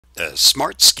The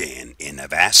Smart Scan in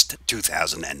Avast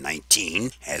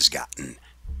 2019 has gotten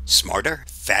smarter,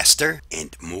 faster,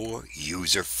 and more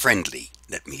user-friendly.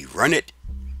 Let me run it,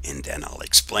 and then I'll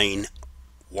explain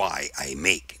why I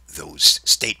make those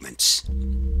statements.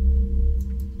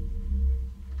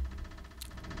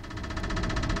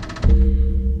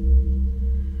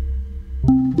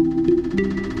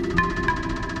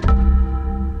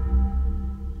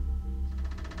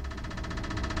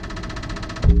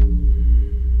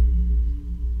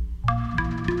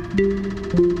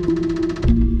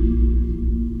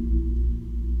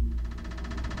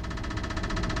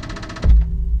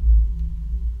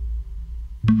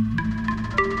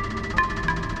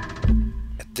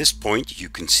 At this point, you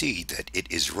can see that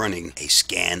it is running a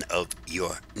scan of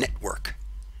your network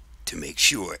to make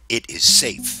sure it is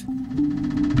safe.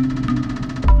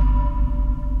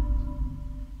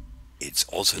 It's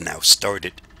also now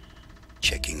started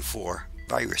checking for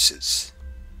viruses.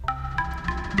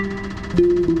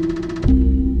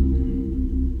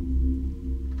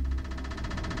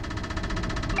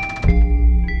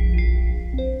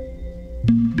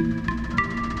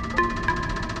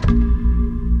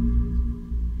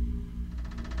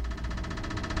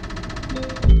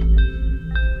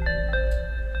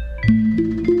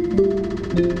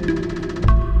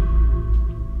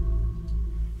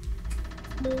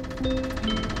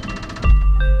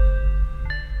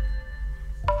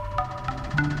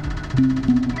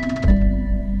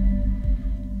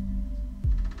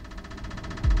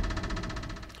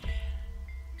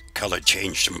 Color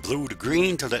changed from blue to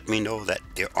green to let me know that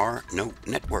there are no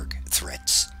network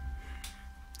threats.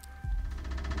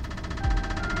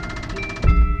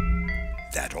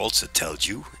 That also tells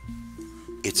you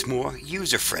it's more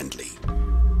user-friendly.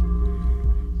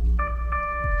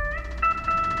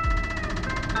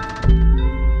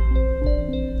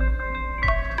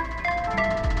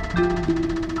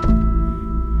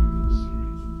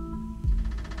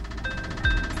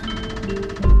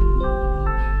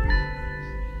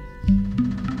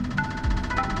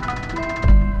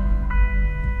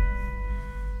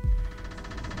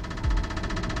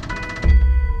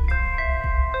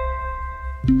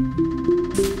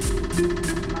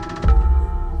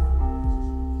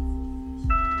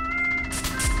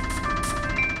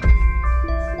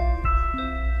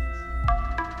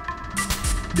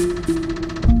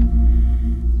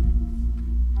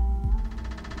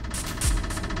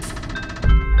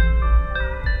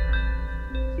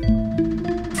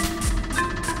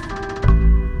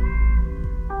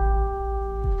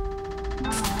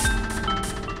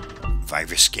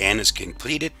 Virus scan is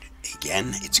completed.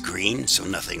 Again, it's green, so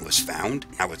nothing was found.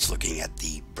 Now it's looking at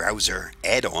the browser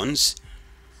add-ons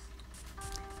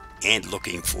and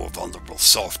looking for vulnerable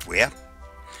software.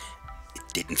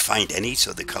 It didn't find any,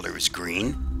 so the color is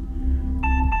green.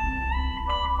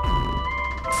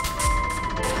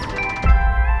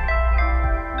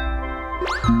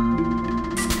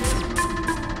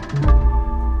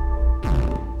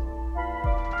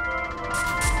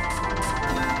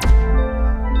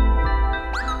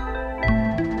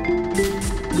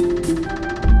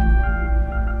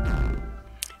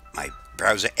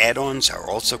 Browser add-ons are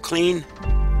also clean.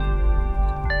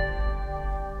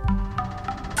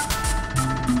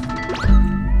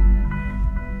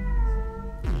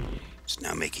 It's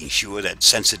now making sure that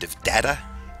sensitive data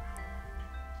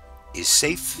is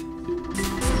safe.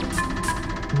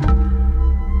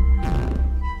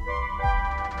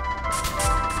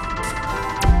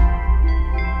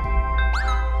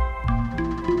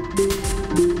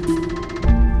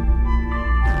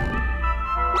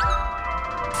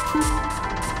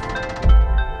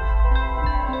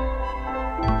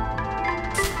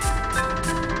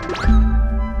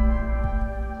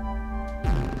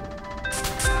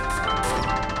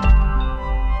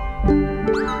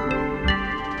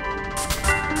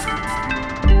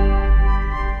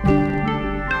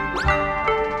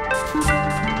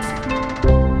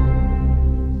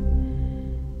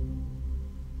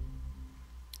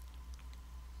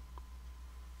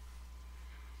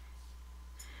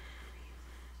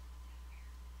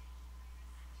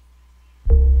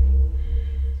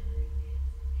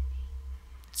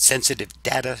 Sensitive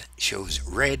data shows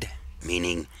red,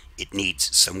 meaning it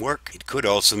needs some work. It could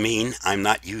also mean I'm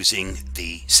not using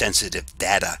the sensitive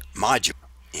data module,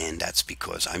 and that's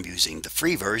because I'm using the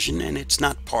free version and it's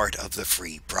not part of the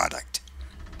free product.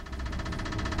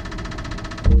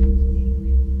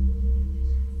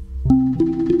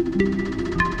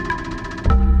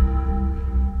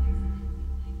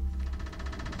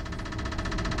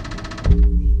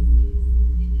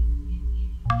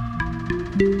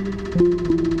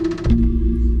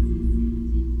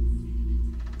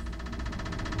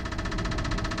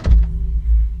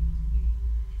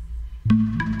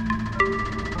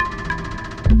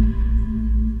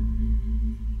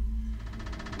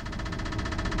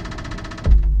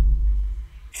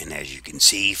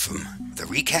 see from the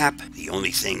recap, the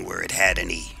only thing where it had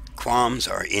any qualms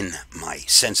are in my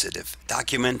sensitive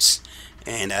documents.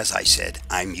 And as I said,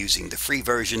 I'm using the free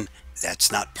version.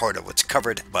 That's not part of what's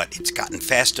covered, but it's gotten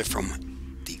faster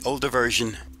from the older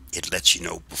version. It lets you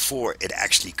know before it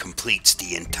actually completes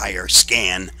the entire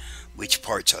scan which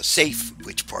parts are safe,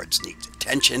 which parts need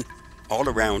attention. All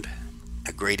around,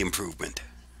 a great improvement.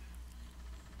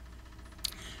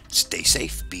 Stay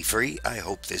safe, be free. I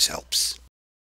hope this helps.